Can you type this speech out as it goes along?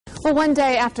Well, one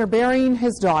day after burying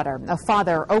his daughter, a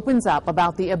father opens up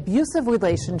about the abusive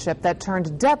relationship that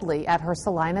turned deadly at her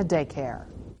Salina daycare.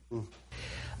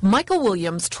 Michael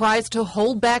Williams tries to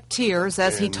hold back tears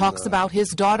as he talks about his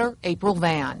daughter, April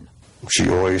Vann. She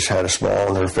always had a smile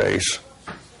on her face.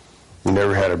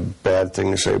 Never had a bad thing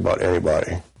to say about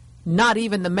anybody. Not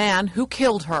even the man who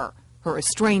killed her, her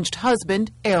estranged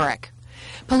husband, Eric.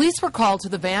 Police were called to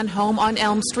the Vann home on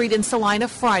Elm Street in Salina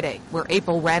Friday, where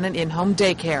April ran an in-home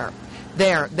daycare.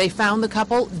 There, they found the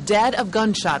couple dead of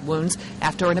gunshot wounds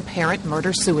after an apparent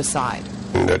murder-suicide.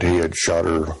 That he had shot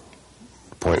her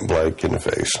point blank in the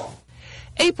face.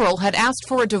 April had asked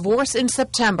for a divorce in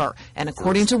September and,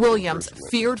 according to Williams,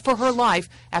 feared for her life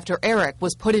after Eric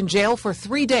was put in jail for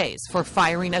 3 days for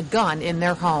firing a gun in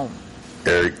their home.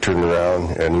 Eric turned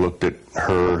around and looked at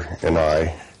her and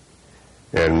I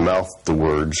and mouthed the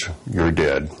words, "You're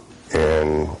dead."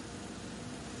 And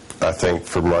I think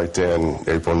from right then,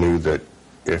 April knew that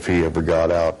if he ever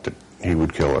got out, that he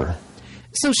would kill her.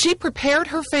 So she prepared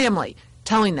her family,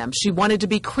 telling them she wanted to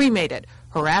be cremated,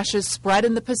 her ashes spread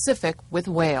in the Pacific with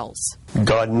whales.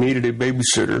 God needed a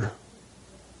babysitter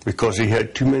because he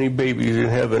had too many babies in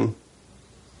heaven.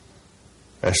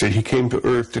 I said he came to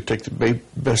earth to take the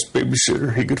best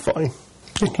babysitter he could find,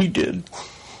 and he did.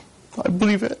 I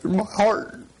believe it in my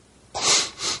heart.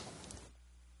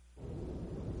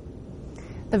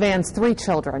 The Vann's 3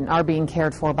 children are being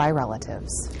cared for by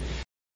relatives.